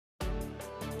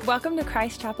Welcome to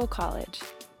Christ Chapel College,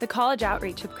 the college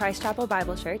outreach of Christ Chapel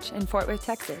Bible Church in Fort Worth,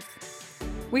 Texas.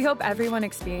 We hope everyone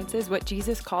experiences what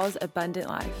Jesus calls abundant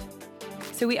life.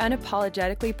 So we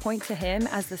unapologetically point to Him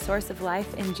as the source of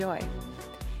life and joy.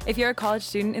 If you're a college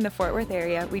student in the Fort Worth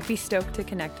area, we'd be stoked to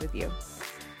connect with you.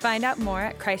 Find out more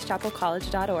at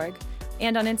christchapelcollege.org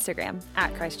and on Instagram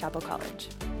at Christ Chapel College.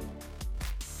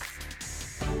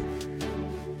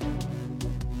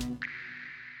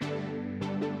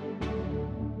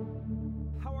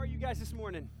 This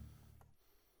morning?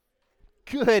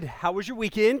 Good. How was your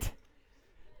weekend?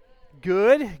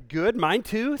 Good. Mine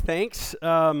too. Thanks. It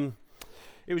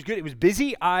was good. It was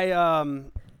busy. We've got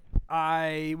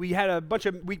a bunch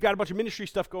of ministry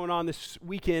stuff going on this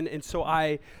weekend, and so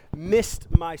I missed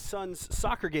my son's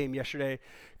soccer game yesterday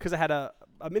because I had a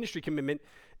ministry commitment.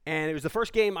 And it was the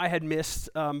first game I had missed.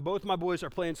 Both my boys are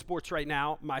playing sports right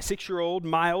now. My 6-year-old,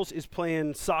 Miles, is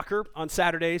playing soccer on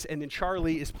Saturdays, and then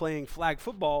Charlie is playing flag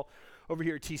football over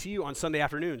here at TCU on Sunday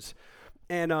afternoons.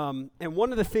 And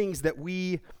one of the things that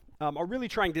we are really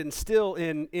trying to instill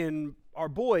in our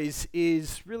boys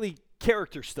is really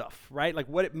character stuff, right? Like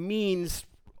what it means,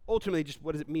 ultimately just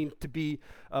what does it mean to be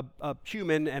a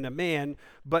human and a man.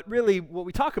 But really what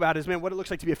we talk about is, man, what it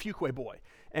looks like to be a Fuquay boy.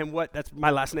 And that's my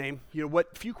last name,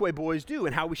 what Fuquay boys do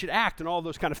and how we should act and all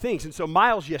those kind of things. And so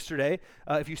Miles yesterday,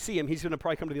 if you see him, he's going to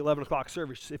probably come to the 11 o'clock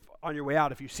service. If on your way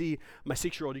out, if you see my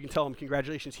 6-year-old, you can tell him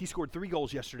congratulations. He scored 3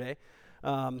 goals yesterday.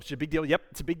 It's a big deal. Yep,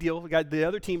 it's a big deal. The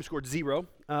other team scored 0.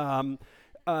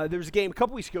 There was a game a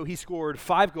couple weeks ago. He scored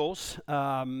 5 goals.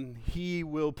 He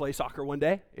will play soccer one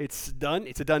day. It's done.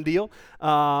 It's a done deal.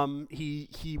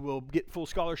 He will get full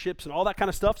scholarships and all that kind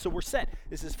of stuff. So we're set.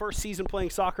 This is his first season playing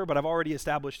soccer, but I've already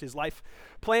established his life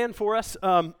plan for us.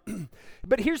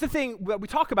 But here's the thing that we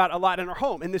talk about a lot in our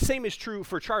home, and the same is true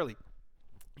for Charlie.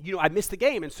 I missed the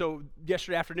game, and so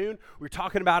yesterday afternoon, we were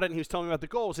talking about it, and he was telling me about the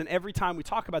goals, and every time we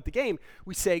talk about the game,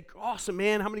 we say, awesome,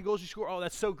 man, how many goals did you score? Oh,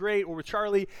 that's so great. Or with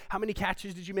Charlie, how many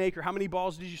catches did you make, or how many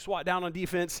balls did you swat down on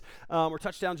defense, or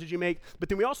touchdowns did you make? But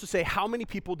then we also say, how many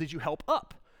people did you help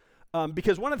up?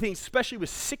 Because one of the things, especially with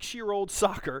 6-year-old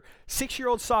soccer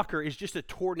is just a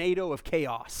tornado of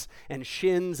chaos and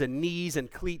shins and knees and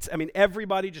cleats. I mean,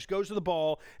 everybody just goes to the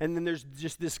ball, and then there's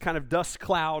just this kind of dust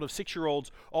cloud of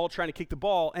 6-year-olds all trying to kick the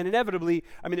ball. And inevitably,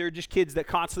 there are just kids that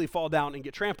constantly fall down and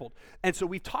get trampled. And so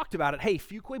we've talked about it. Hey,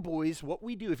 Fuquay boys, what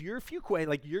we do, if you're a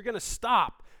Fuquay, you're going to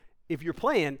stop if you're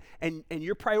playing, and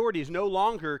your priority is no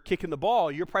longer kicking the ball.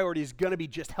 Your priority is going to be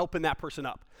just helping that person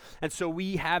up. And so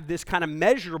we have this kind of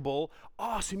measurable,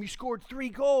 awesome, you scored 3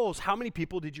 goals. How many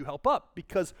people did you help up?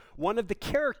 Because one of the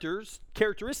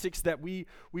characteristics that we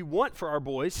want for our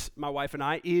boys, my wife and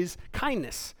I, is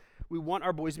kindness. We want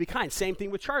our boys to be kind. Same thing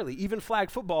with Charlie. Even flag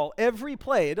football, every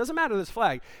play, it doesn't matter this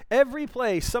flag, every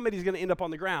play somebody's going to end up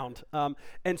on the ground.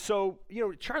 And so,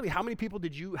 Charlie, how many people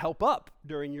did you help up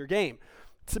during your game?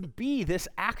 To be this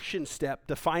action step,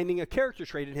 defining a character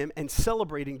trait in him and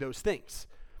celebrating those things.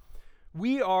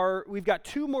 We've got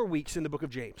 2 more weeks in the book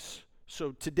of James.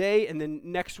 So today and then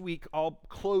next week, I'll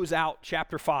close out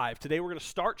chapter 5. Today we're going to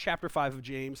start chapter 5 of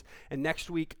James, and next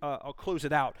week I'll close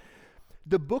it out.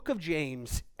 The book of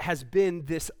James has been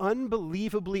this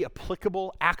unbelievably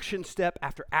applicable action step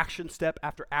after action step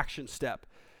after action step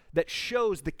that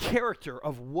shows the character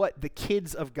of what the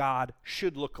kids of God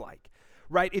should look like.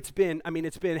 Right? It's been,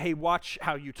 hey, watch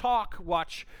how you talk,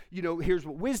 watch, here's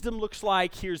what wisdom looks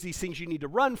like, here's these things you need to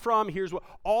run from, here's what,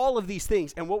 all of these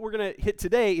things. And what we're going to hit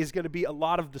today is going to be a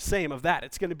lot of the same of that.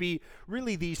 It's going to be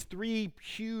really these 3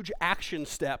 huge action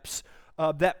steps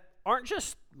that aren't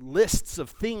just lists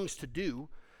of things to do.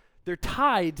 They're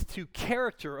tied to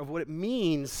character of what it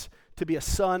means to be a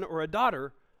son or a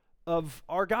daughter of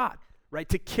our God. Right?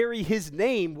 To carry his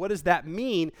name, what does that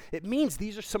mean? It means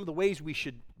these are some of the things we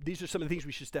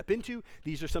should step into.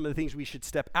 These are some of the things we should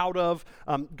step out of,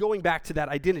 going back to that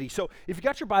identity. So if you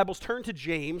got your Bibles, turn to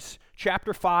James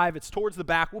chapter 5. It's towards the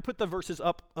back. We'll put the verses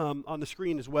up on the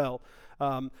screen as well.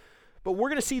 But we're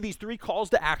going to see these 3 calls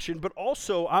to action, but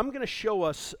also I'm going to show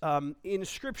us in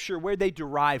Scripture where they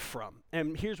derive from.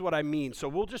 And here's what I mean. So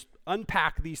we'll just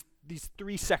unpack these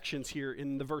 3 sections here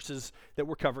in the verses that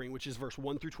we're covering, which is verse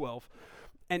 1 through 12.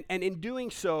 And in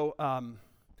doing so,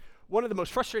 one of the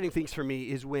most frustrating things for me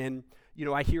is when,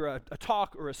 I hear a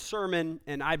talk or a sermon,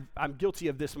 and I'm guilty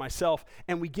of this myself,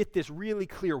 and we get this really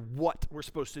clear what we're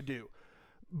supposed to do.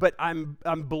 But I'm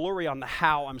blurry on the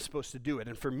how I'm supposed to do it.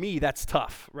 And for me, that's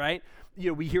tough, right?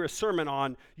 We hear a sermon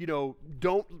on,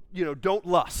 don't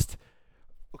lust.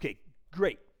 Okay,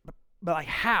 great. But like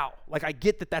how? Like I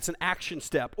get that that's an action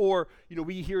step. Or,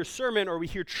 we hear a sermon or we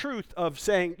hear truth of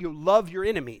saying, love your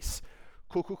enemies.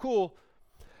 Cool.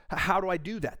 How do I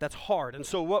do that? That's hard. And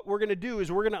so what we're going to do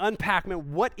is we're going to unpack,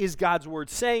 man, what is God's word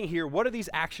saying here? What are these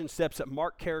action steps that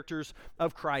mark characters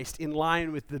of Christ in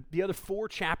line with the other 4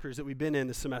 chapters that we've been in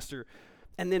this semester?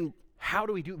 And then how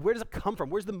do we do, where does it come from?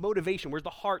 Where's the motivation? Where's the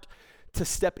heart to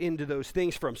step into those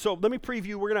things from? So let me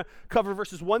preview. We're going to cover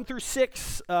verses 1 through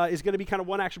 6 is going to be kind of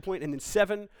one action point, and then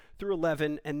 7 through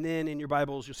 11. And then in your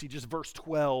Bibles, you'll see just verse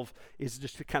 12 is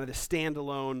just kind of the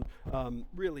standalone,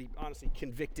 really, honestly,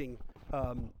 convicting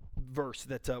verse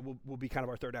that will be kind of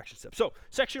our third action step. So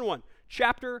section 1,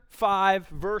 chapter 5,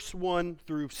 verse 1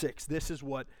 through 6. This is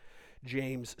what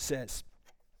James says.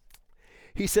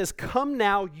 He says, "Come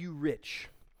now, you rich,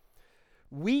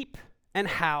 weep and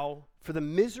howl for the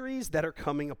miseries that are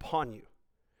coming upon you.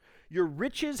 Your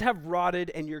riches have rotted,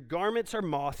 and your garments are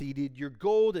moth-eaten. Your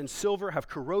gold and silver have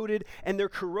corroded, and their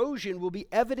corrosion will be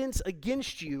evidence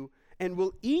against you and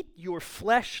will eat your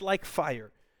flesh like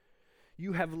fire.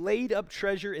 You have laid up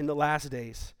treasure in the last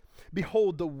days.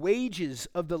 Behold, the wages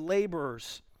of the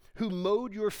laborers who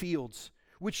mowed your fields,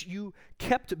 which you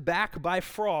kept back by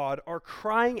fraud, are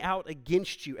crying out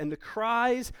against you, and the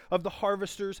cries of the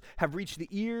harvesters have reached the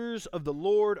ears of the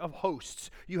Lord of hosts.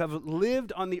 You have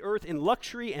lived on the earth in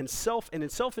luxury and in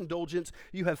self-indulgence.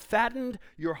 You have fattened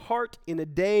your heart in a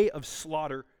day of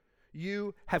slaughter.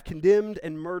 You have condemned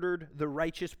and murdered the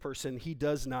righteous person. He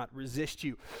does not resist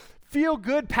you." Feel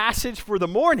good passage for the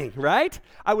morning, right?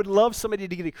 I would love somebody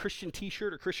to get a Christian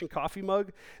t-shirt or Christian coffee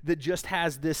mug that just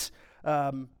has this,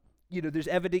 there's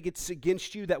evidence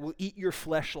against you that will eat your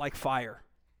flesh like fire.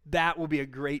 That will be a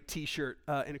great t-shirt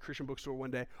in a Christian bookstore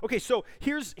one day. Okay, so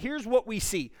here's what we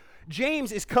see.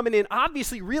 James is coming in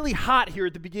obviously really hot here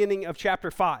at the beginning of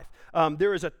chapter 5.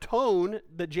 There is a tone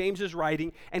that James is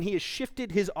writing, and he has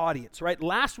shifted his audience, right?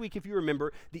 Last week, if you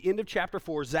remember, the end of chapter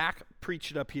 4, Zach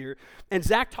preached it up here, and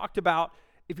Zach talked about,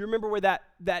 if you remember where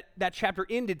that chapter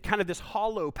ended, kind of this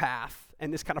hollow path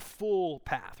and this kind of full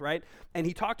path, right? And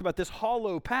he talked about this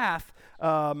hollow path,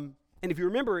 and if you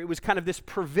remember, it was kind of this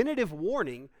preventative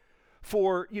warning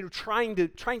for trying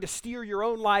to steer your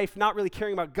own life, not really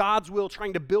caring about God's will,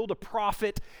 trying to build a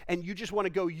profit, and you just want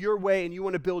to go your way and you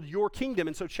want to build your kingdom.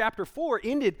 And so chapter 4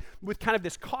 ended with kind of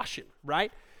this caution,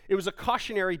 right? It was a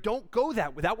cautionary, don't go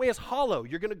that way. That way is hollow.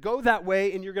 You're going to go that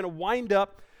way and you're going to wind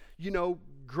up,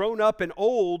 grown up and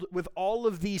old with all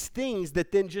of these things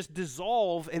that then just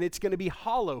dissolve, and it's going to be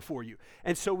hollow for you.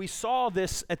 And so we saw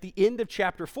this at the end of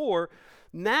chapter 4.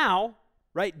 Now,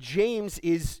 right, James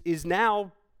is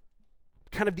now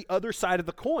kind of the other side of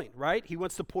the coin, right? He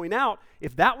wants to point out,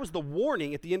 if that was the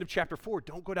warning at the end of chapter 4,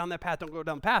 don't go down that path, don't go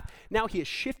down the path. Now he has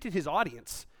shifted his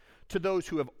audience to those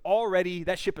who have already,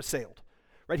 that ship has sailed,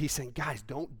 right? He's saying, guys,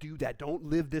 don't do that. Don't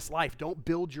live this life. Don't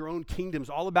build your own kingdoms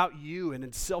all about you and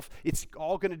itself. It's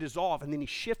all going to dissolve. And then he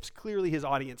shifts clearly his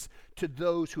audience to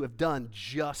those who have done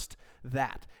just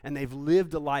that. And they've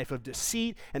lived a life of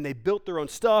deceit, and they've built their own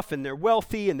stuff, and they're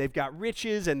wealthy, and they've got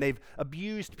riches, and they've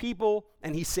abused people.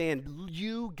 And he's saying,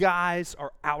 you guys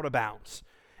are out of bounds.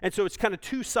 And so it's kind of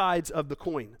two sides of the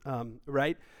coin,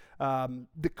 right?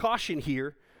 The caution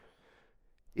here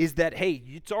is that, hey,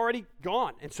 it's already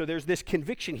gone. And so there's this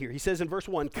conviction here. He says in verse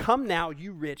 1, "Come now,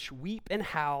 you rich, weep and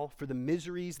howl for the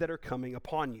miseries that are coming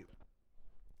upon you."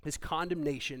 His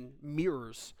condemnation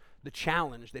mirrors the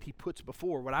challenge that he puts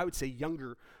before what I would say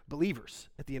younger believers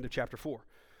at the end of chapter 4.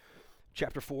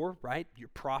 Chapter 4, right? Your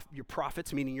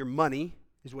profits, meaning your money,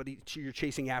 is what you're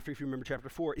chasing after. If you remember chapter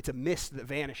 4, it's a mist that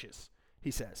vanishes,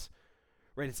 he says.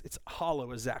 Right? It's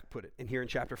hollow, as Zach put it. And here in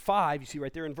chapter 5, you see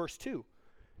right there in verse 2,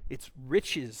 it's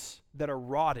riches that are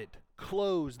rotted,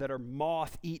 clothes that are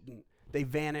moth-eaten. They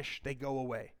vanish, they go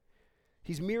away.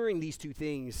 He's mirroring these two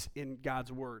things in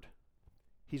God's word.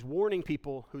 He's warning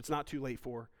people who it's not too late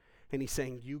for, and he's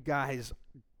saying, you guys,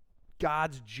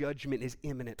 God's judgment is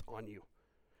imminent on you.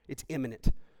 It's imminent.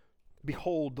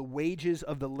 Behold, the wages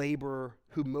of the laborer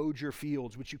who mowed your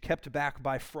fields, which you kept back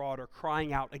by fraud, are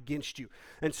crying out against you.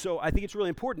 And so I think it's really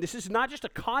important. This is not just a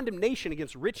condemnation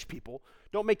against rich people.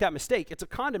 Don't make that mistake. It's a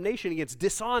condemnation against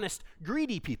dishonest,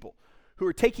 greedy people who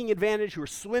are taking advantage, who are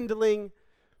swindling,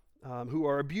 who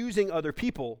are abusing other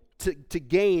people to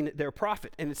gain their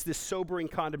profit. And it's this sobering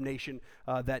condemnation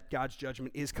that God's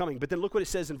judgment is coming. But then look what it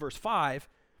says in verse 5.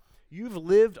 You've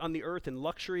lived on the earth in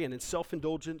luxury and in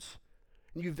self-indulgence,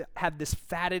 and you've had this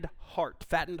fattened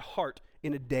heart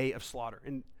in a day of slaughter.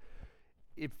 And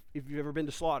if you've ever been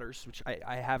to slaughters, which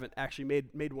I haven't actually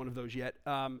made one of those yet,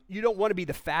 you don't want to be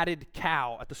the fatted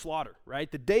cow at the slaughter, right?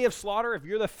 The day of slaughter, if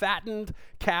you're the fattened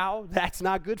cow, that's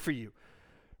not good for you,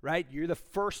 right? You're the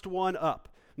first one up.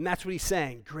 And that's what he's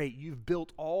saying. Great, you've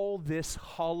built all this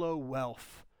hollow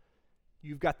wealth.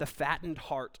 You've got the fattened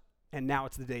heart and now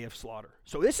it's the day of slaughter.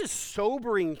 So this is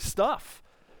sobering stuff.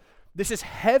 This is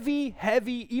heavy,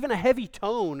 even a heavy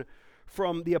tone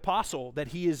from the apostle that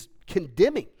he is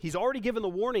condemning. He's already given the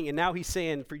warning, and now he's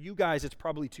saying, for you guys, it's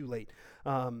probably too late.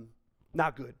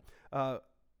 Not good.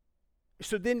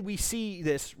 So then we see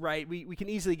this, right? We can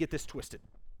easily get this twisted.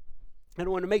 And I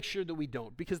want to make sure that we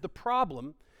don't, because the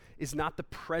problem is not the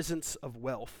presence of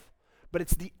wealth, but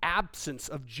it's the absence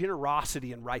of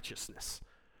generosity and righteousness,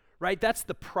 right? That's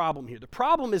the problem here. The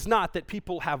problem is not that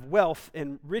people have wealth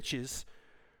and riches,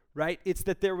 right? It's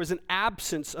that there was an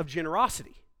absence of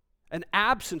generosity, an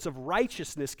absence of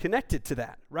righteousness connected to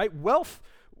that, right?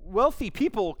 Wealthy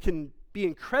people can be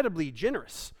incredibly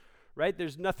generous, right?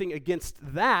 There's nothing against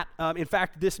that. In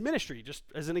fact, this ministry, just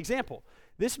as an example,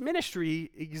 this ministry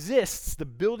exists, the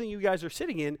building you guys are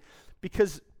sitting in,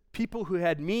 because people who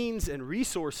had means and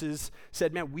resources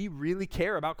said, man, we really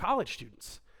care about college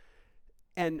students.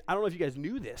 And I don't know if you guys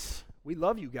knew this. We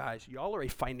love you guys. Y'all are a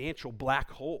financial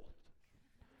black hole,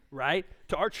 right?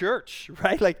 To our church,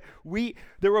 right? Like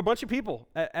there were a bunch of people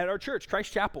at our church,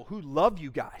 Christ Chapel, who love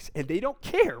you guys, and they don't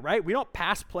care, right? We don't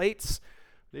pass plates.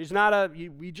 There's not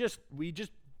we just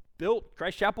built,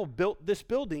 Christ Chapel built this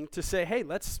building to say, hey,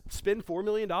 let's spend $4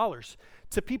 million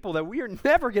to people that we are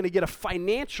never going to get a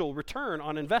financial return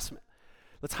on investment.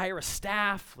 Let's hire a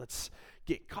staff. Let's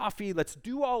get coffee. Let's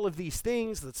do all of these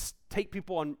things. Let's take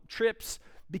people on trips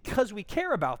because we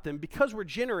care about them, because we're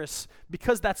generous,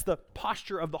 because that's the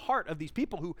posture of the heart of these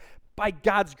people who, by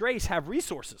God's grace, have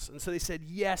resources. And so they said,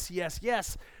 yes, yes,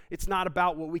 yes. It's not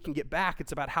about what we can get back.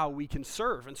 It's about how we can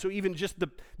serve. And so even just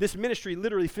this ministry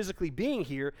literally physically being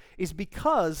here is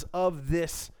because of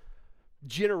this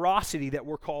generosity that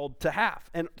we're called to have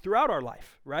and throughout our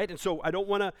life, right? And so I don't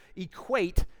want to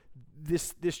equate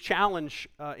this challenge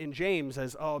in James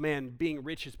as, oh man, being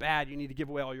rich is bad, you need to give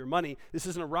away all your money. This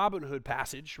isn't a Robin Hood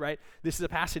passage, right? This is a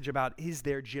passage about, is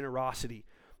there generosity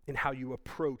in how you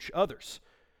approach others?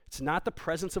 It's not the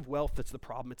presence of wealth that's the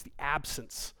problem, it's the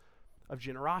absence of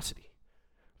generosity,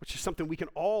 which is something we can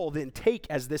all then take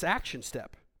as this action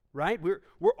step, right?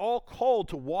 We're all called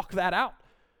to walk that out.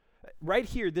 Right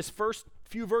here, this first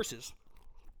few verses,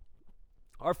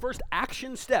 our first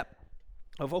action step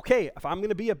of, okay, if I'm going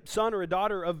to be a son or a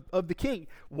daughter of the king,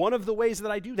 one of the ways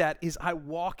that I do that is I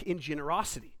walk in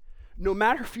generosity. No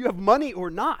matter if you have money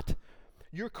or not,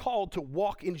 you're called to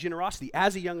walk in generosity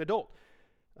as a young adult.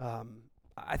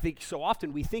 I think so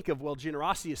often we think of, well,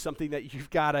 generosity is something that you've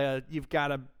got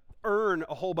to earn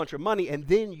a whole bunch of money and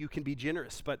then you can be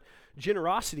generous. But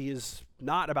generosity is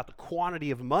not about the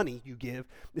quantity of money you give.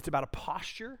 It's about a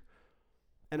posture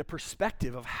and a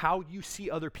perspective of how you see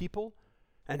other people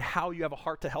and how you have a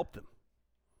heart to help them,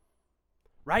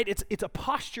 right? It's a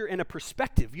posture and a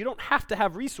perspective. You don't have to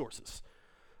have resources.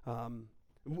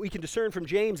 We can discern from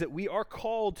James that we are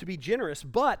called to be generous,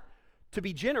 but to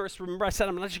be generous, remember I said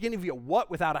I'm not just going to give you a what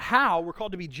without a how. We're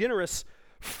called to be generous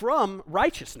from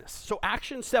righteousness. So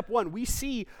action step one, we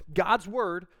see God's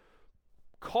word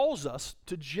calls us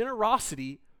to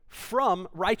generosity from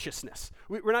righteousness.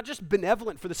 We're not just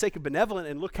benevolent for the sake of benevolent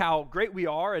and look how great we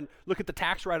are and look at the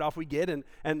tax write-off we get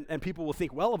and people will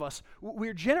think well of us.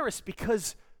 We're generous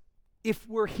because if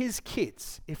we're his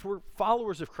kids, if we're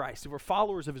followers of Christ, if we're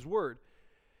followers of his word,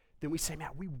 then we say, man,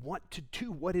 we want to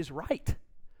do what is right.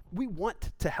 We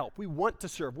want to help. We want to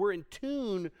serve. We're in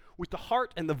tune with the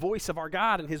heart and the voice of our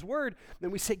God and his word.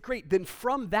 Then we say, great, then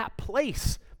from that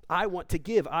place, I want to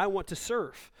give. I want to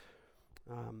serve.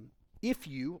 If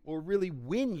you, or really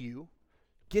when you,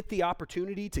 get the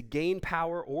opportunity to gain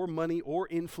power or money or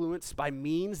influence by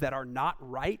means that are not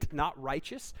right, not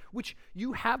righteous, which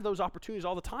you have those opportunities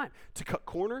all the time, to cut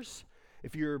corners.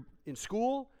 If you're in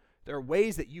school, there are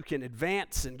ways that you can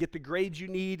advance and get the grades you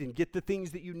need and get the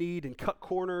things that you need and cut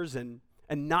corners and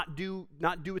not do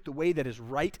it the way that is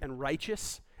right and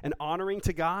righteous and honoring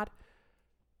to God.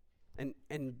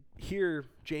 And here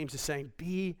James is saying,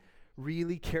 be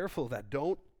really careful of that.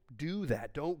 Don't do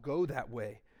that. Don't go that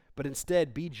way. But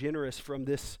instead, be generous from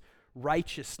this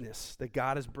righteousness that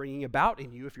God is bringing about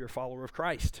in you if you're a follower of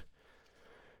Christ.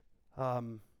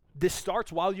 This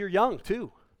starts while you're young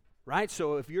too, right?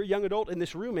 So if you're a young adult in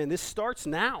this room, and this starts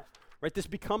now, right? This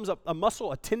becomes a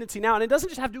muscle, a tendency now. And it doesn't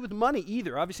just have to do with money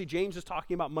either. Obviously, James is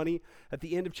talking about money at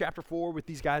the end of chapter 4 with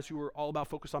these guys who are all about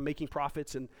focused on making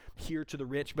profits and here to the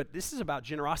rich. But this is about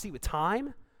generosity with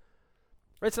time,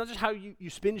 right? It's not just how you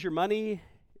spend your money,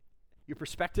 your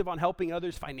perspective on helping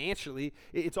others financially.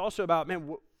 It's also about,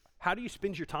 man, how do you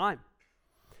spend your time?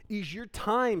 Is your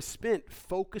time spent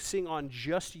focusing on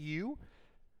just you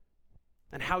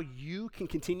and how you can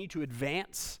continue to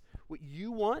advance what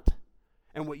you want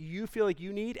and what you feel like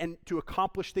you need and to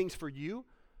accomplish things for you,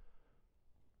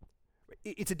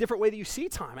 it's a different way that you see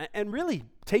time. And really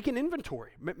take an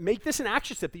inventory. Make this an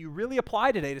action step that you really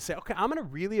apply today to say, okay, I'm going to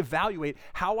really evaluate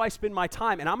how I spend my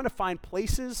time, and I'm going to find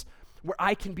places where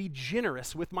I can be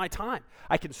generous with my time.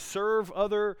 I can serve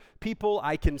other people.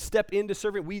 I can step into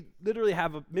serving. We literally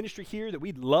have a ministry here that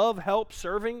we love help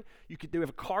serving. We have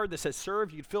a card that says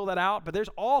serve. You can fill that out. But there's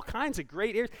all kinds of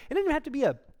great areas. It doesn't even have to be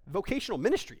a vocational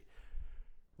ministry,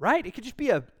 right? It could just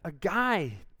be a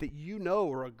guy that you know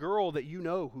or a girl that you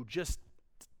know who just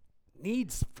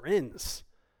needs friends.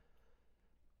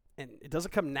 And it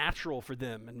doesn't come natural for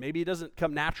them. And maybe it doesn't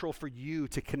come natural for you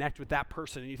to connect with that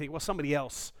person. And you think, well, somebody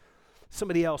else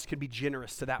can be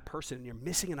generous to that person, and you're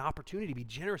missing an opportunity to be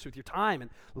generous with your time and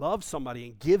love somebody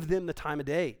and give them the time of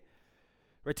day,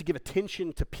 right? To give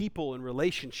attention to people and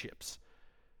relationships.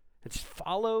 And just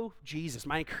follow Jesus.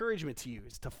 My encouragement to you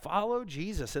is to follow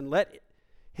Jesus and let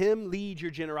him lead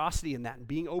your generosity in that and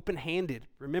being open-handed.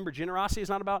 Remember, generosity is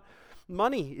not about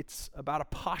money. It's about a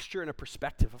posture and a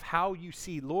perspective of how you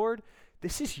see, Lord,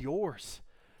 this is yours.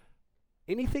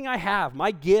 Anything I have,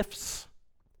 my gifts,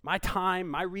 my time,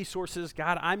 my resources,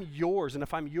 God, I'm yours. And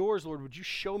if I'm yours, Lord, would you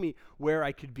show me where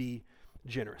I could be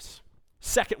generous?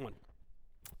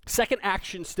 Second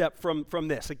action step from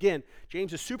this. Again,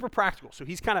 James is super practical, so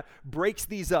he's kind of breaks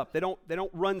these up. They don't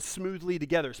run smoothly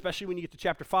together, especially when you get to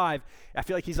chapter 5. I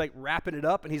feel like he's like wrapping it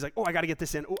up, and he's like, oh, I got to get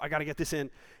this in. Oh, I got to get this in.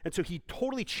 And so he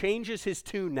totally changes his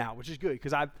tune now, which is good,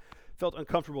 because I've felt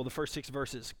uncomfortable the first 6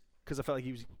 verses because I felt like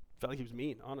he was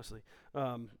mean, honestly.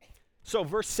 So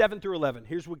verse 7 through 11,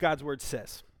 here's what God's word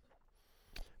says.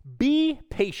 Be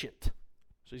patient.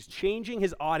 So he's changing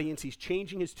his audience. He's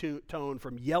changing his tone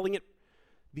from yelling at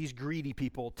these greedy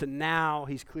people to now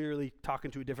he's clearly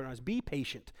talking to a different audience. Be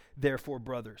patient, therefore,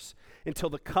 brothers, until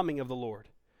the coming of the Lord.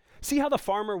 See how the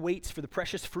farmer waits for the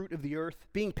precious fruit of the earth,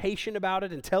 being patient about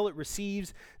it until it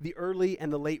receives the early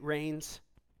and the late rains.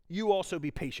 You also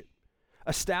be patient.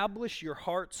 Establish your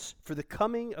hearts, for the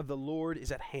coming of the Lord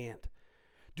is at hand.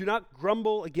 Do not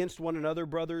grumble against one another,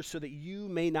 brothers, so that you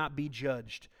may not be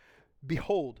judged.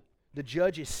 Behold, the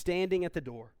judge is standing at the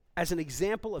door. As an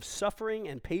example of suffering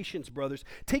and patience, brothers,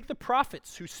 take the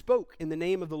prophets who spoke in the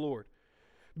name of the Lord.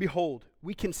 Behold,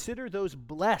 we consider those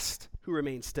blessed who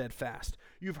remain steadfast.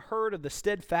 You've heard of the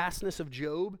steadfastness of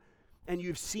Job, and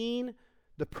you've seen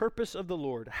the purpose of the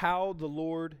Lord, how the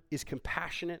Lord is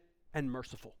compassionate and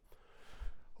merciful.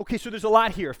 Okay, so there's a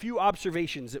lot here, a few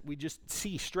observations that we just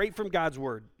see straight from God's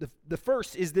word. The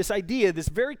first is this idea, this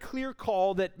very clear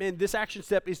call that, man, this action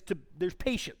step is there's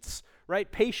patience,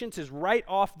 right? Patience is right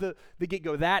off the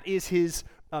get-go. That is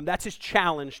that's his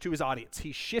challenge to his audience.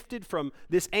 He shifted from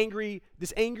this angry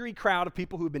crowd of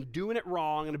people who have been doing it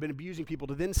wrong and have been abusing people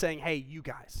to then saying, hey, you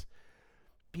guys,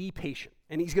 be patient.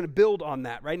 And he's going to build on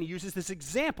that, right? And he uses this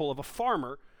example of a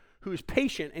farmer who is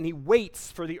patient, and he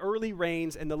waits for the early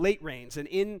rains and the late rains. And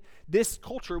in this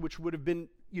culture, which would have been,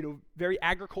 very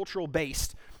agricultural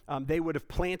based, they would have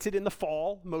planted in the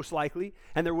fall, most likely,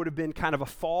 and there would have been kind of a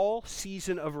fall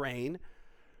season of rain,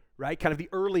 right? Kind of the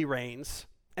early rains.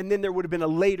 And then there would have been a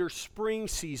later spring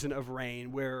season of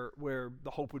rain where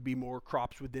the hope would be more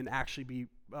crops would then actually be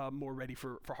more ready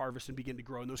for harvest and begin to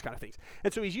grow and those kind of things.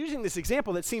 And so he's using this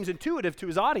example that seems intuitive to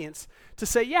his audience to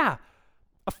say, yeah,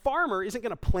 a farmer isn't going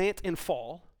to plant in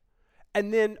fall,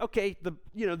 and then, okay, the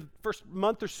first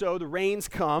month or so, the rains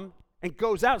come and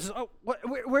goes out and says, oh,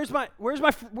 where's my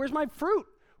fruit?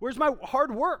 Where's my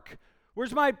hard work?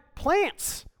 Where's my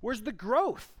plants? Where's the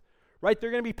growth? Right? They're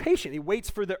going to be patient. He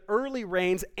waits for the early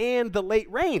rains and the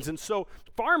late rains. And so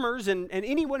farmers and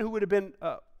anyone who would have been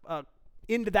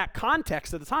into that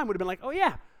context at the time would have been like, oh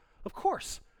yeah, of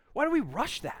course. Why do we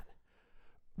rush that?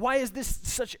 Why is this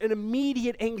such an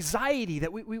immediate anxiety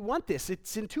that we want this?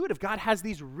 It's intuitive. God has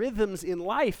these rhythms in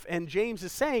life, and James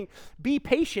is saying, be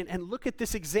patient and look at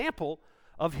this example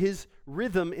of his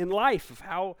rhythm in life, of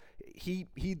how he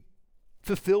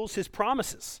fulfills his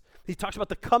promises. He talks about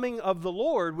the coming of the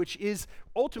Lord, which is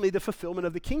ultimately the fulfillment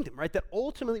of the kingdom, right? That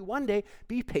ultimately one day,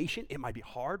 be patient. It might be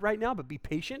hard right now, but be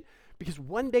patient, because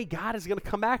one day God is going to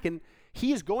come back and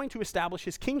he is going to establish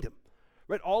his kingdom.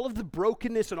 Right, all of the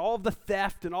brokenness and all of the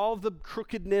theft and all of the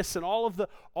crookedness and all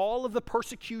of the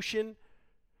persecution,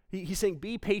 he's saying,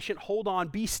 be patient, hold on,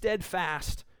 be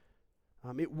steadfast.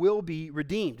 It will be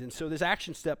redeemed. And so this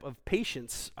action step of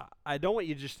patience, I don't want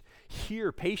you to just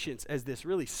hear patience as this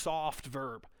really soft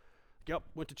verb. Yep,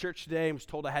 went to church today and was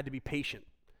told I had to be patient.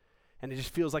 And it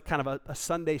just feels like kind of a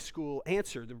Sunday school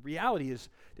answer. The reality is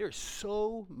there is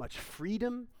so much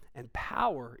freedom and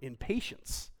power in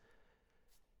patience.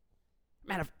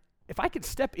 Man, if I could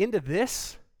step into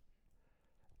this,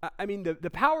 I mean, the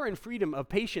power and freedom of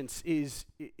patience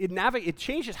it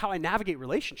changes how I navigate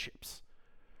relationships,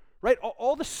 right?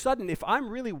 All of a sudden, if I'm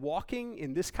really walking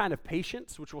in this kind of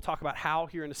patience, which we'll talk about how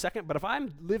here in a second, but if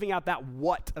I'm living out that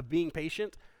what of being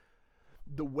patient,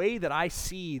 the way that I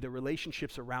see the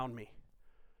relationships around me,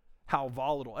 how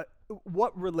volatile,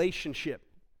 what relationship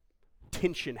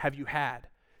tension have you had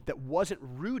that wasn't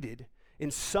rooted in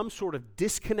some sort of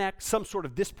disconnect, some sort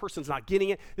of this person's not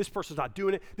getting it, this person's not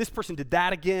doing it, this person did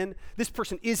that again, this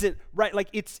person isn't, right? Like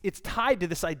it's tied to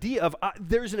this idea of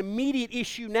there's an immediate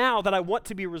issue now that I want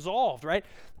to be resolved, right?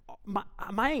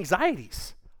 My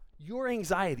anxieties, your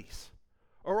anxieties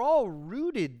are all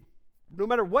rooted, no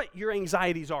matter what your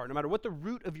anxieties are, no matter what the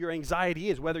root of your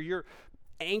anxiety is, whether you're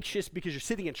anxious because you're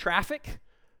sitting in traffic,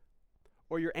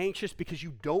 or you're anxious because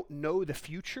you don't know the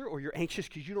future, or you're anxious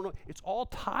because you don't know. It's all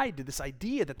tied to this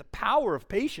idea that the power of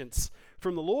patience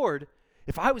from the Lord,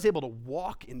 if I was able to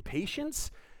walk in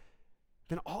patience,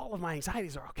 then all of my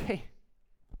anxieties are okay.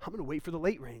 I'm going to wait for the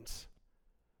late rains.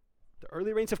 The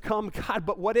early rains have come, God,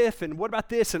 but what if, and what about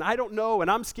this, and I don't know, and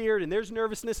I'm scared, and there's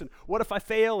nervousness, and what if I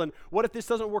fail, and what if this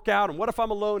doesn't work out, and what if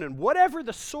I'm alone, and whatever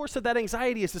the source of that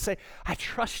anxiety is, to say, I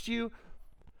trust you,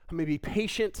 I'm going to be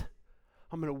patient,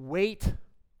 I'm going to wait.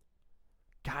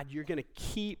 God, you're going to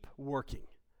keep working.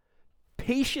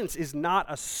 Patience is not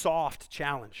a soft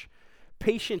challenge.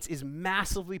 Patience is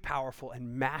massively powerful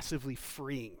and massively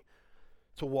freeing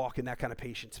to walk in that kind of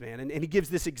patience, man. And he gives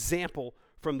this example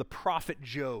from the prophet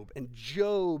Job. And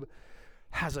Job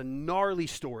has a gnarly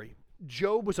story.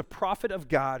 Job was a prophet of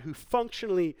God who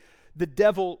functionally, the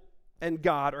devil and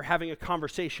God are having a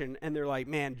conversation, and they're like,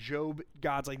 man,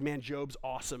 God's like, man, Job's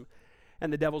awesome.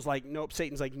 And the devil's like, nope.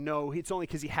 Satan's like, no, it's only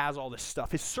because he has all this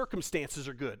stuff. His circumstances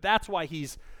are good. That's why he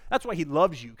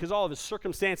loves you, because all of his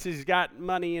circumstances, he's got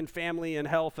money and family and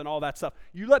health and all that stuff.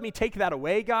 You let me take that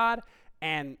away, God,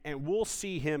 and we'll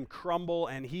see him crumble,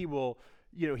 and he will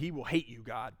hate you,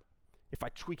 God, if I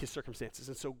tweak his circumstances.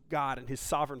 And so God, in his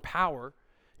sovereign power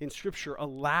in Scripture,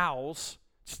 allows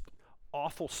just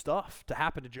awful stuff to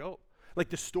happen to Job. Like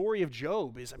the story of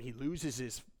Job is, he loses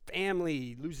his family,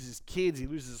 he loses his kids, he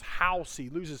loses his house, he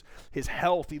loses his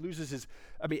health, he loses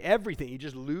everything. He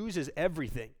just loses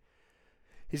everything.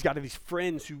 He's got these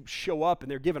friends who show up and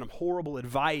they're giving him horrible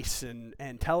advice and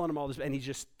telling him all this, and he's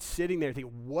just sitting there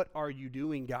thinking, what are you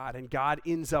doing, God? And God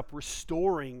ends up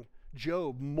restoring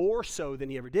Job more so than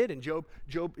he ever did. And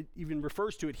Job even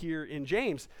refers to it here in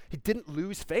James. He didn't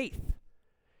lose faith.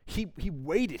 He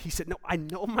waited. He said, no, I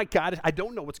know my God. I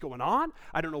don't know what's going on.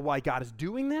 I don't know why God is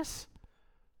doing this.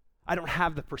 I don't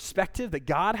have the perspective that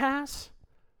God has,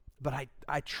 but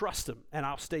I trust him, and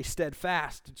I'll stay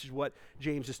steadfast, which is what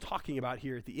James is talking about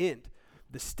here at the end,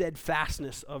 the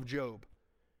steadfastness of Job,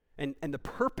 and the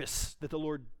purpose that the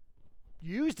Lord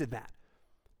used in that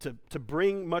to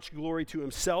bring much glory to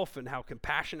himself, and how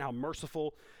compassionate, how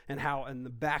merciful, and how in the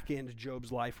back end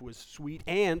Job's life was sweet,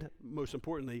 and most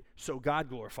importantly, so God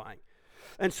glorifying.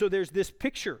 And so there's this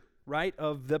picture, right,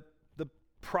 of the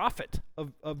prophet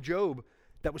of Job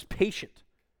that was patient.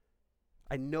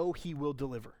 I know he will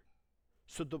deliver.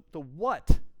 So the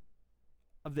what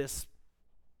of this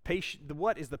patient, the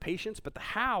what is the patience, but the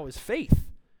how is faith,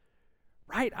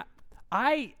 right?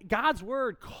 God's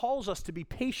word calls us to be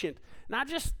patient, not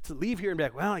just to leave here and be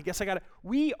like, well, I guess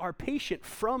we are patient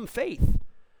from faith.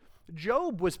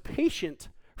 Job was patient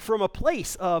from a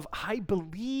place of, I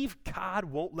believe God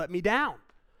won't let me down.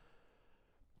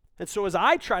 And so as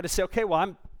I try to say, okay,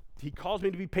 well, he calls me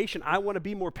to be patient, I want to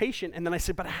be more patient, and then I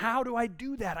say, but how do I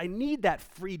do that? I need that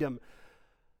freedom.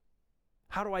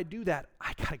 How do I do that?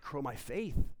 I got to grow my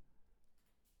faith.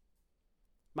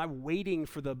 My waiting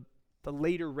for the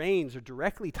later rains are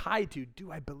directly tied to,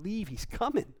 do I believe he's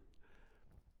coming?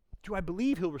 Do I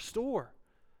believe he'll restore?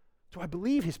 Do I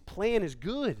believe his plan is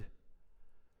good?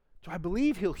 Do I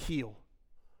believe he'll heal?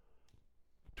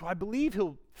 Do I believe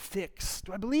he'll fix?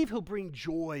 Do I believe he'll bring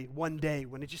joy one day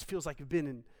when it just feels like I've been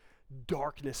in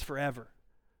darkness forever?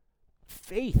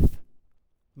 Faith.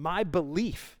 My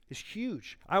belief is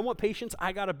huge. I want patience,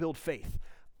 I got to build faith.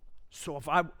 So if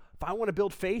I want to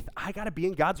build faith, I got to be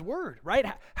in God's word, right?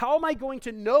 How am I going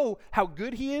to know how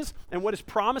good he is and what his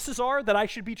promises are that I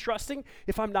should be trusting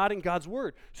if I'm not in God's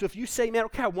word? So if you say, man,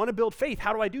 okay, I want to build faith,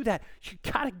 how do I do that? You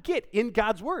got to get in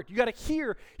God's word. You got to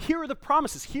here are the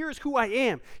promises. Here's who I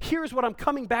am. Here's what I'm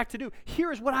coming back to do.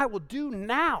 Here's what I will do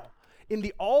now in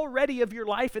the already of your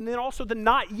life, and then also the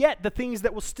not yet, the things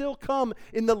that will still come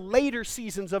in the later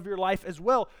seasons of your life as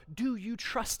well. Do you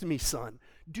trust me, son?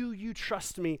 Do you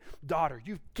trust me, daughter?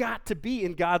 You've got to be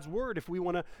in God's word if we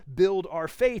want to build our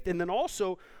faith. And then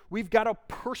also, we've got to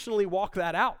personally walk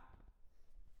that out.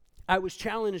 I was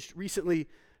challenged recently,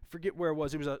 forget where it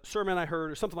was a sermon I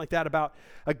heard or something like that about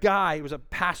a guy who was a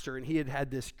pastor, and he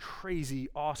had this crazy,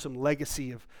 awesome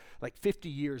legacy of like 50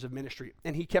 years of ministry.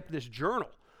 And he kept this journal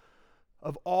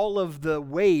of all of the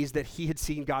ways that he had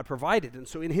seen God provided. And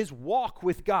so in his walk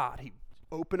with God, he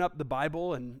open up the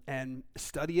Bible and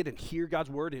study it and hear God's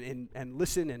word and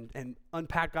listen and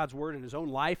unpack God's word in his own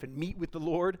life and meet with the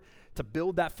Lord to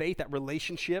build that faith, that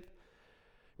relationship.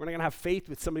 We're not going to have faith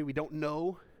with somebody we don't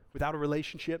know without a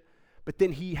relationship. But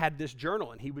then he had this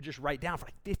journal, and he would just write down for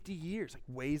like 50 years, like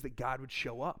ways that God would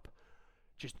show up.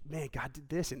 Just, man, God did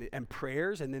this, and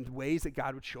prayers, and then ways that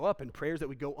God would show up, and prayers that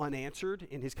would go unanswered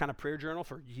in his kind of prayer journal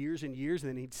for years and years,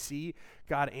 and then he'd see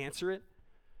God answer it.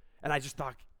 And I just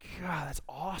thought, God, that's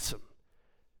awesome.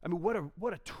 I mean,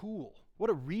 what a tool, what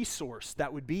a resource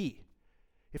that would be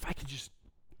if I could just,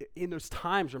 in those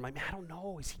times where I'm like, man, I don't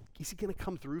know, is he going to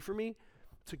come through for me?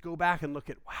 To go back and look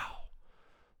at, wow,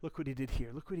 look what he did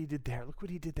here, look what he did there, look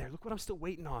what he did there, look what I'm still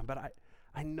waiting on, but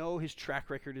I know his track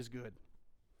record is good.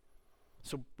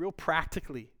 So real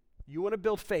practically, you want to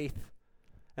build faith,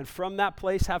 and from that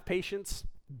place have patience,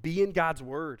 be in God's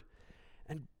word,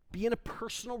 and be in a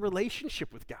personal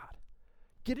relationship with God.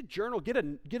 Get a journal, get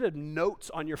a notes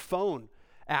on your phone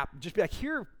app. Just be like,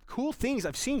 here are cool things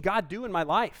I've seen God do in my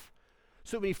life.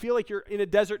 So when you feel like you're in a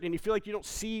desert and you feel like you don't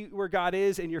see where God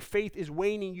is and your faith is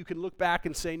waning, you can look back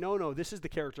and say, no, this is the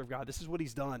character of God. This is what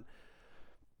he's done.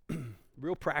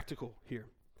 Real practical here.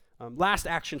 Last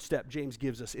action step James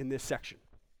gives us in this section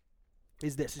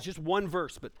is this. It's just one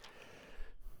verse, but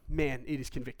man, it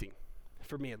is convicting,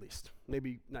 for me at least.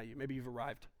 Maybe not you. Maybe you've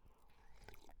arrived.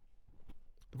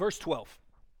 Verse 12.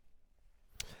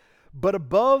 But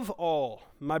above all,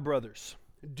 my brothers,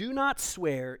 do not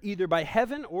swear either by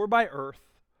heaven or by earth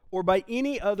or by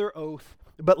any other oath,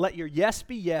 but let your yes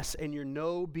be yes and your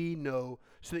no be no,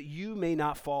 so that you may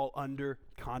not fall under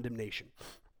condemnation.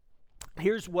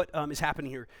 Here's what is happening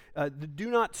here. The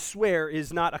do not swear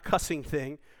is not a cussing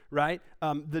thing, right?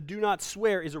 The do not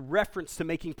swear is a reference to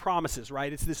making promises,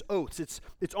 right? It's this oath.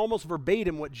 It's almost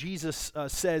verbatim what Jesus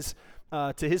says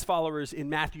to his followers in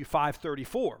Matthew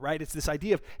 5:34, right? It's this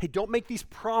idea of, hey, don't make these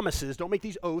promises, don't make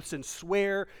these oaths and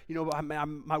swear,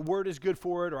 my word is good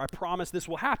for it, or I promise this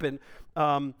will happen.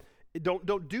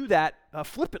 Don't do that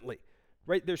flippantly,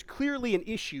 right? There's clearly an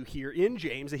issue here in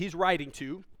James that he's writing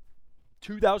to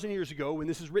 2,000 years ago when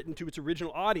this is written to its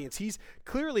original audience. He's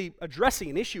clearly addressing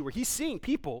an issue where he's seeing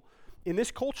people in this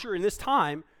culture, in this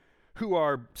time, who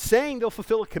are saying they'll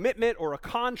fulfill a commitment or a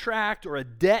contract or a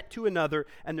debt to another,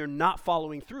 and they're not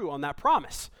following through on that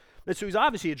promise. And so he's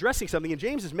obviously addressing something, and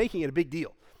James is making it a big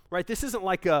deal, right? This isn't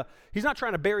like he's not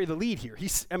trying to bury the lead here. He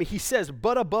says,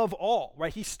 but above all,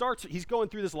 right? He's going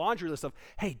through this laundry list of,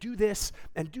 hey, do this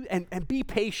and be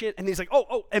patient. And he's like,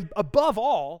 and above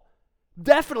all,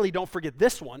 definitely don't forget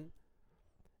this one.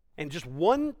 And just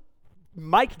one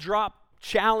mic drop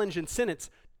challenge and sentence: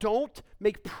 don't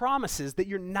make promises that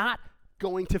you're not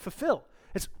going to fulfill.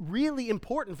 It's really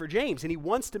important for James, and he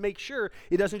wants to make sure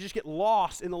it doesn't just get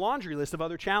lost in the laundry list of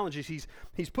other challenges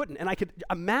he's putting. And I could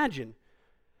imagine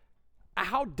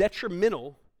how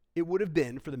detrimental it would have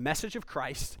been for the message of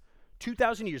Christ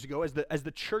 2,000 years ago, as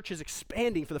the church is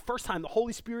expanding for the first time. The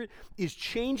Holy Spirit is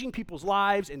changing people's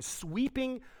lives and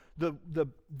sweeping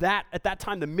at that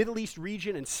time the Middle East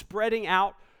region and spreading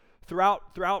out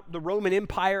throughout the Roman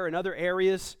Empire and other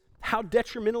areas. How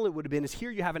detrimental it would have been is here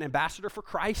you have an ambassador for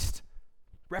Christ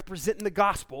representing the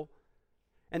gospel,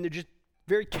 and they're just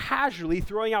very casually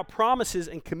throwing out promises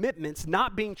and commitments,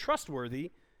 not being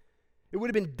trustworthy. It would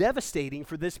have been devastating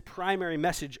for this primary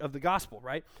message of the gospel,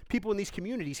 right? People in these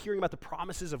communities hearing about the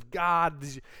promises of God,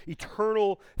 these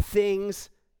eternal things,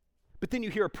 but then you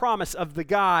hear a promise of the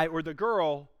guy or the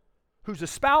girl who's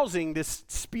espousing this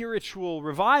spiritual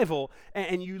revival,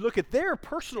 and you look at their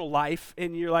personal life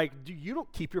and you're like, you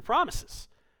don't keep your promises.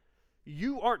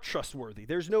 You aren't trustworthy.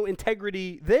 There's no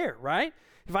integrity there, right?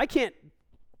 If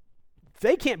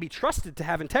they can't be trusted to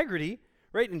have integrity,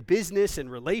 right, in business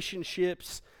and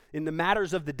relationships, in the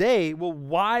matters of the day, well,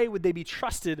 why would they be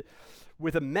trusted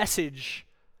with a message?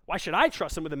 Why should I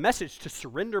trust them with a message to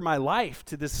surrender my life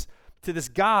to this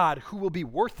God who will be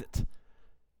worth it?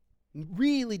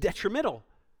 Really detrimental.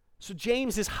 So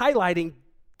James is highlighting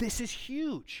this is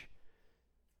huge.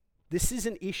 This is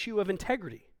an issue of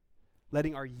integrity.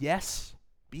 Letting our yes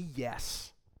be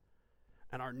yes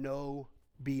and our no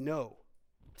be no.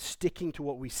 Sticking to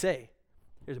what we say.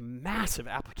 There's a massive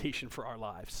application for our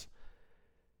lives.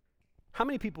 How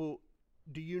many people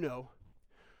do you know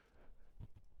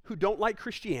who don't like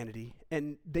Christianity,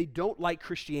 and they don't like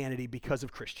Christianity because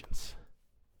of Christians?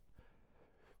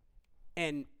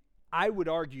 And I would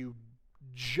argue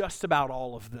just about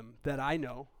all of them that I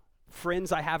know,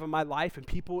 friends I have in my life and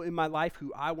people in my life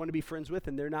who I want to be friends with,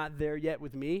 and they're not there yet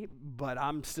with me, but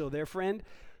I'm still their friend,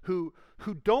 who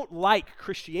don't like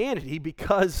Christianity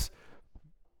because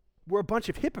we're a bunch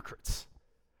of hypocrites.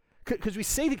 Because we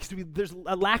say that because there's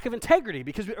a lack of integrity,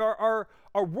 because our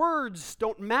words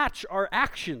don't match our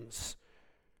actions,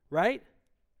 right?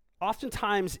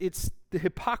 Oftentimes it's the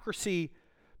hypocrisy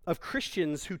of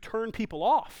Christians who turn people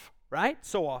off, right?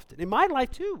 So often. In my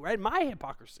life too, right? My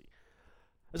hypocrisy.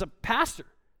 As a pastor,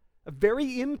 a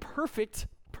very imperfect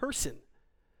person.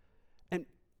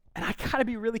 And I got to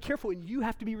be really careful, and you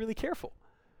have to be really careful.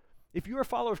 If you're a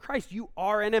follower of Christ, you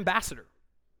are an ambassador.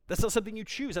 That's not something you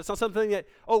choose. That's not something that,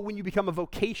 when you become a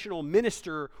vocational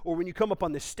minister or when you come up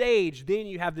on the stage, then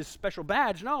you have this special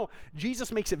badge. No,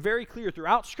 Jesus makes it very clear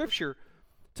throughout Scripture,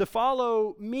 to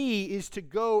follow me is to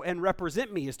go and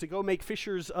represent me, is to go make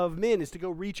fishers of men, is to go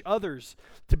reach others.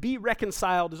 To be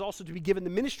reconciled is also to be given the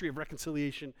ministry of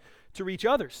reconciliation to reach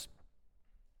others.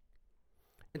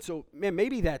 And so, man,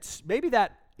 maybe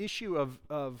that issue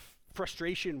of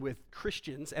frustration with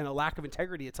Christians and a lack of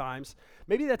integrity at times,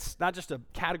 maybe that's not just a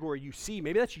category you see,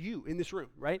 maybe that's you in this room,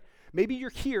 right? Maybe you're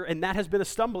here and that has been a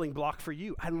stumbling block for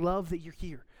you. I love that you're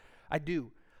here. I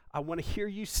do. I want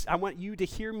you to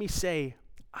hear me say,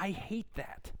 I hate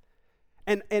that.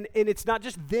 And it's not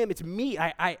just them, it's me.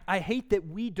 I hate that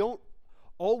we don't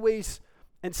always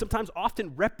and sometimes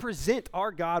often represent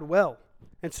our God well.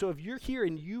 And so if you're here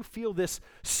and you feel this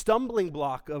stumbling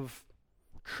block of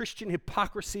Christian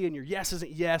hypocrisy and your yes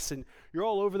isn't yes and you're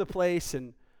all over the place,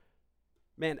 and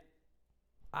man,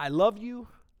 I love you.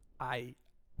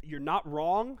 You're not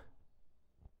wrong,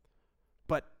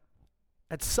 but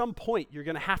at some point you're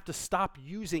going to have to stop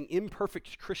using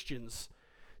imperfect Christians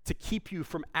to keep you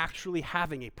from actually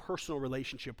having a personal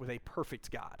relationship with a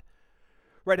perfect God.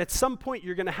 Right? At some point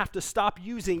you're going to have to stop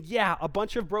using, a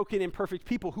bunch of broken, imperfect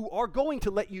people who are going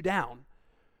to let you down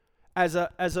as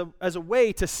a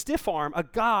way to stiff arm a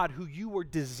God who you were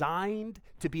designed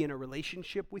to be in a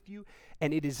relationship with you,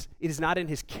 and it is not in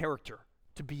his character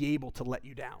to be able to let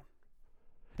you down.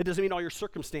 It doesn't mean all your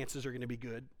circumstances are going to be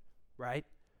good, right?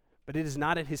 But it is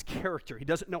not in his character. He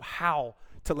doesn't know how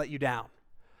to let you down.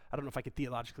 I don't know if I could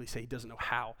theologically say he doesn't know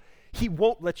how. He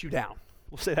won't let you down.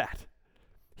 We'll say that.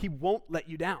 He won't let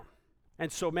you down.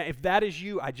 And so, man, if that is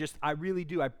you, I really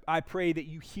do. I pray that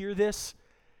you hear this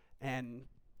and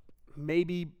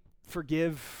maybe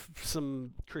forgive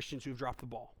some Christians who've dropped the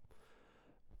ball.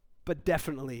 But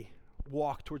definitely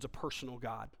walk towards a personal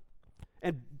God.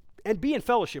 And be in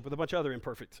fellowship with a bunch of other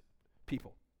imperfect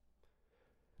people.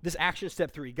 This action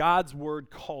step 3, God's word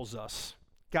calls us.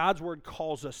 God's word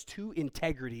calls us to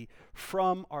integrity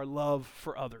from our love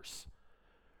for others.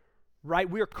 Right?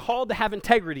 We are called to have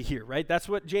integrity here, right? That's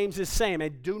what James is saying.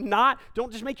 And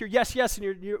don't just make your yes, yes, and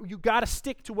you got to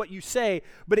stick to what you say,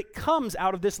 but it comes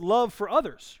out of this love for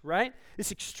others, right?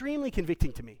 It's extremely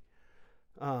convicting to me.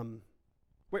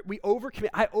 We overcommit.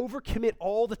 I overcommit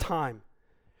all the time,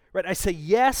 right? I say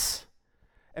yes,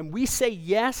 and we say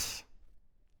yes,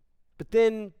 but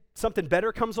then something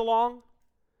better comes along.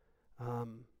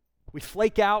 We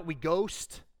flake out, we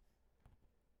ghost.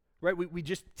 Right, we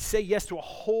just say yes to a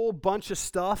whole bunch of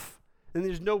stuff, and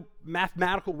there's no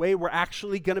mathematical way we're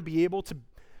actually going to be able to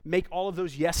make all of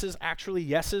those yeses actually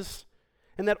yeses.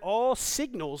 And that all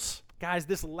signals, guys,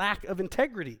 this lack of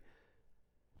integrity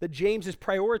that James is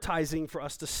prioritizing for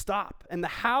us to stop. And the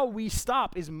how we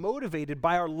stop is motivated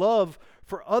by our love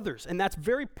for others. And that's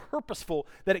very purposeful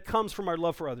that it comes from our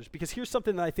love for others. Because here's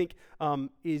something that I think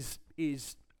is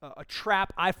a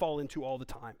trap I fall into all the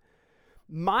time.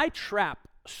 My trap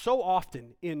so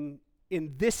often in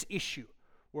this issue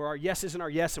where our yes isn't our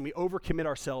yes and we overcommit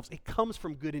ourselves, it comes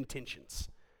from good intentions,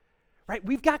 right?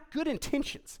 We've got good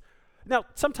intentions. Now,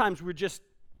 sometimes we're just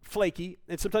flaky,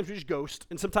 and sometimes we just ghost,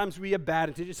 and sometimes we have bad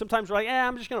intentions. Sometimes we're like,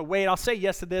 I'm just going to wait. I'll say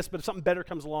yes to this, but if something better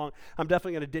comes along, I'm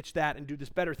definitely going to ditch that and do this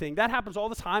better thing. That happens all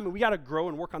the time, and we got to grow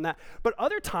and work on that. But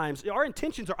other times, our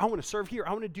intentions are, I want to serve here.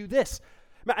 I want to do this.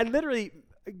 I literally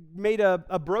made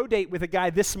a bro date with a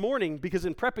guy this morning because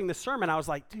in prepping this sermon, I was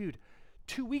like, dude,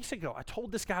 2 weeks ago, I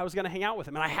told this guy I was going to hang out with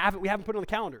him, and we haven't put it on the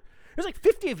calendar. There's like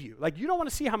 50 of you. Like, you don't want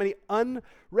to see how many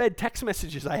unread text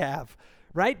messages I have,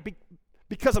 right?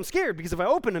 Because I'm scared, because if I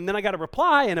open them, then I got to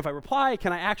reply, and if I reply,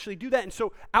 can I actually do that? And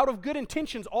so out of good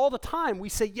intentions all the time, we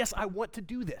say, yes, I want to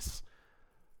do this.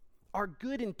 Our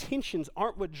good intentions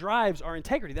aren't what drives our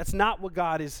integrity. That's not what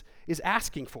God is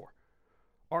asking for.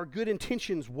 Our good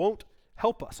intentions won't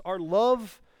help us. Our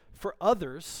love for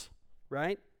others,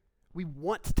 right? We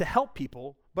want to help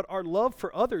people, but our love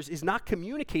for others is not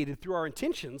communicated through our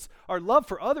intentions. Our love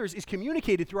for others is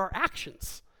communicated through our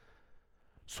actions.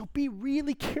 So be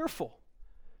really careful.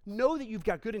 Know that you've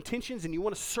got good intentions and you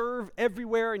want to serve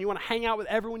everywhere and you want to hang out with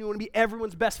everyone. You want to be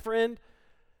everyone's best friend.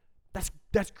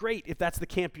 That's great if that's the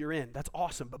camp you're in. That's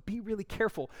awesome. But be really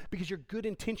careful because your good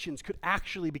intentions could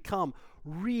actually become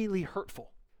really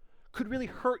hurtful. Could really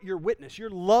hurt your witness, your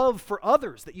love for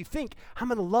others, that you think, I'm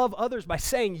going to love others by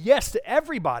saying yes to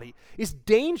everybody, is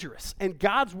dangerous. And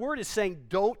God's word is saying,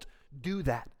 don't do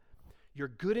that. Your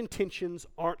good intentions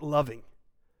aren't loving.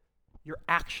 Your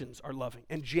actions are loving.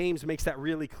 And James makes that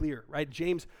really clear, right?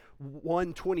 James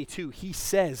 1:22, he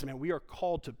says, man, we are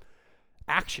called to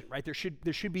action, right? There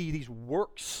should be these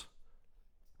works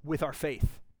with our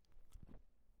faith.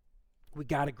 We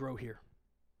got to grow here.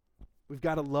 We've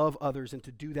got to love others, and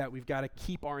to do that, we've got to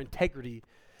keep our integrity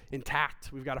intact.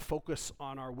 We've got to focus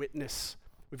on our witness.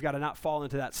 We've got to not fall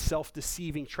into that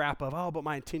self-deceiving trap of, but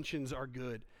my intentions are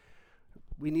good.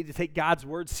 We need to take God's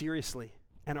word seriously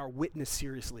and our witness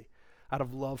seriously out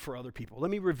of love for other people. Let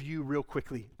me review real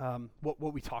quickly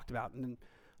what we talked about, and then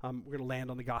we're going to land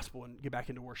on the gospel and get back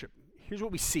into worship. Here's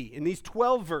what we see in these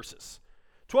 12 verses.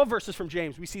 12 verses from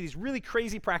James, we see these really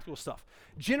crazy practical stuff.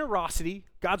 Generosity,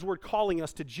 God's word calling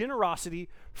us to generosity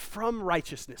from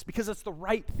righteousness, because it's the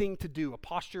right thing to do, a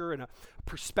posture and a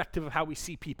perspective of how we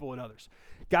see people and others.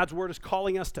 God's word is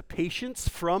calling us to patience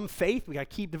from faith. We got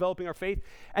to keep developing our faith.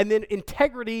 And then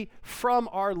integrity from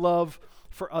our love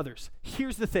for others.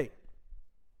 Here's the thing.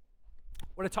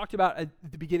 What I talked about at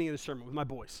the beginning of the sermon with my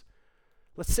boys.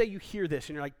 Let's say you hear this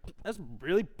and you're like, that's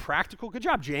really practical. Good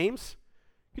job, James.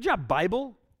 Good job,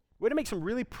 Bible. Way to make some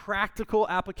really practical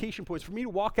application points for me to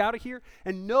walk out of here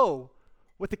and know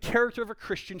what the character of a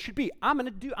Christian should be. I'm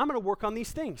going to work on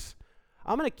these things.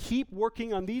 I'm going to keep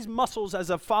working on these muscles as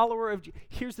a follower of Jesus.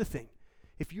 Here's the thing.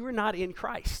 If you are not in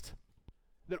Christ,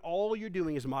 then all you're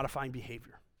doing is modifying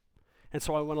behavior. And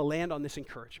so I want to land on this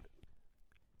encouragement.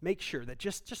 Make sure that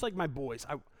just like my boys,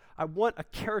 I want a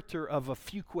character of a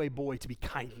Fuquay boy to be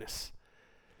kindness,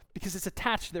 because it's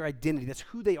attached to their identity. That's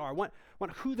who they are. I want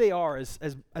who they are as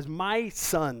my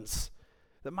sons,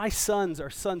 that my sons are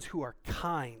sons who are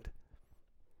kind.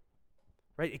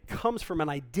 Right? It comes from an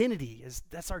identity.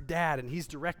 That's our dad, and he's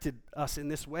directed us in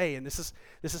this way, and this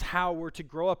is how we're to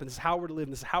grow up, and this is how we're to live,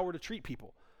 and this is how we're to treat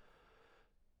people.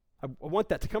 I want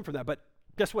that to come from that. But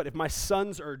guess what? If my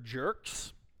sons are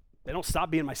jerks, they don't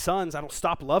stop being my sons. I don't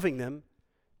stop loving them,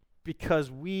 because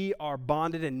we are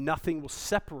bonded and nothing will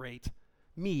separate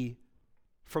me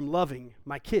from loving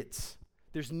my kids.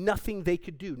 There's nothing they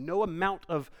could do. No amount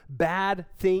of bad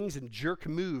things and jerk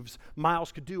moves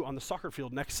Miles could do on the soccer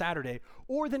field next Saturday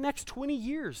or the next 20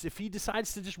 years if he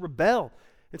decides to just rebel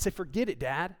and say, forget it,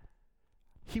 Dad.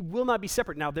 He will not be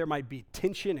separate. Now, there might be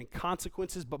tension and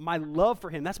consequences, but my love for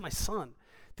him, that's my son.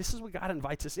 This is what God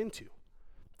invites us into,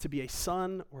 to be a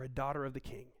son or a daughter of the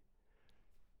King.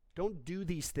 Don't do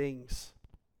these things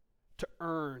to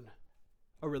earn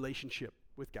a relationship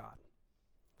with God.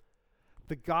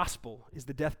 The gospel is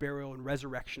the death, burial, and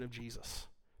resurrection of Jesus,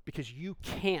 because you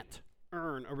can't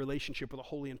earn a relationship with a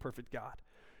holy and perfect God.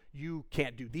 You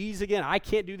can't do these again. I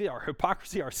can't do this. Our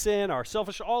hypocrisy, our sin, our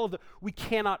selfishness, we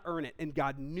cannot earn it. And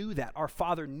God knew that. Our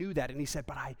Father knew that. And he said,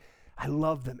 but I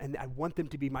love them and I want them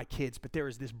to be my kids, but there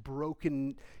is this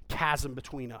broken chasm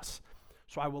between us.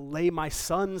 So I will lay my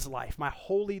son's life,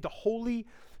 the holy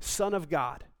Son of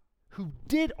God, who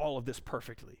did all of this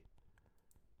perfectly.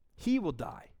 He will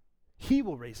die. He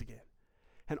will raise again.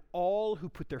 And all who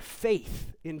put their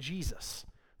faith in Jesus,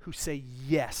 who say,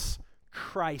 yes,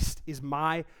 Christ is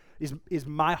my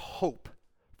hope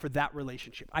for that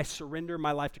relationship. I surrender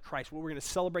my life to Christ. What we're going to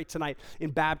celebrate tonight in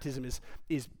baptism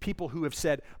is people who have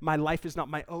said, my life is not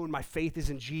my own, my faith is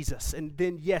in Jesus. And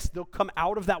then, yes, they'll come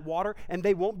out of that water and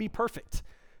they won't be perfect.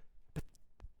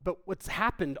 But what's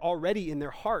happened already in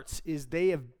their hearts is they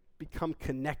have become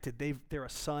connected. They're a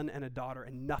son and a daughter,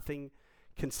 and nothing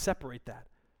can separate that.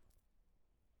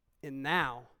 And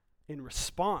now, in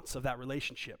response of that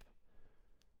relationship,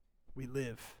 we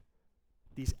live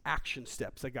these action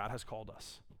steps that God has called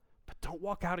us. But don't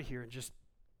walk out of here and just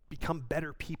become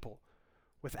better people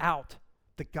without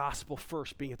the gospel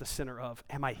first being at the center of,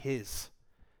 am I his?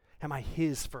 Am I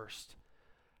his first?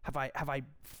 Have I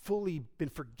fully been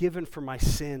forgiven for my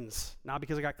sins? Not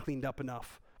because I got cleaned up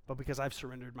enough, but because I've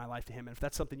surrendered my life to him. And if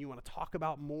that's something you want to talk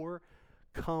about more,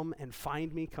 come and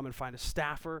find me. Come and find a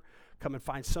staffer. Come and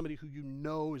find somebody who you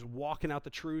know is walking out the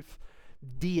truth.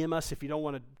 DM us if you don't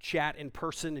want to chat in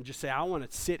person and just say, I want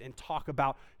to sit and talk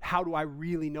about how do I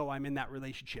really know I'm in that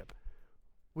relationship.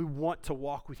 We want to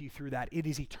walk with you through that. It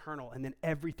is eternal, and then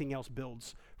everything else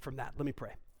builds from that. Let me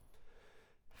pray.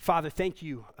 Father, thank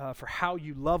you for how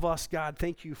you love us, God.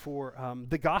 Thank you for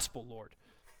the gospel, Lord,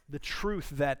 the truth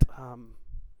that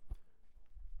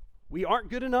we aren't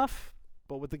good enough,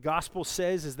 but what the gospel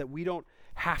says is that we don't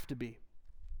have to be.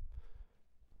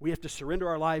 We have to surrender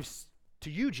our lives to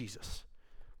you, Jesus.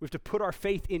 We have to put our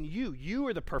faith in you. You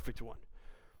are the perfect one.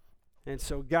 And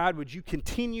so, God, would you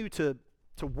continue to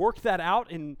work that out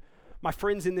in my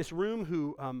friends in this room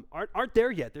who aren't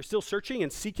there yet. They're still searching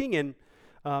and seeking and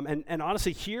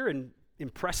honestly here and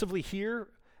impressively here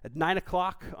at 9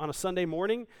 o'clock on a Sunday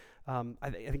morning,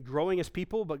 I think growing as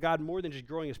people, but God, more than just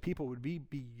growing as people, would be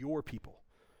your people.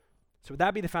 So would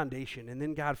that be the foundation? And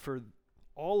then, God, for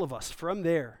all of us from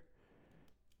there,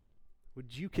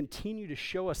 would you continue to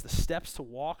show us the steps to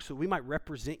walk so we might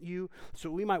represent you, so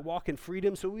we might walk in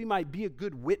freedom, so we might be a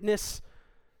good witness?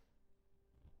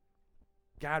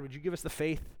 God, would you give us the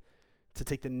faith to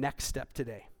take the next step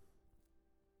today?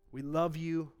 We love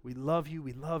you, we love you,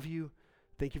 we love you.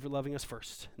 Thank you for loving us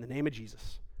first. In the name of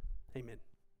Jesus, amen.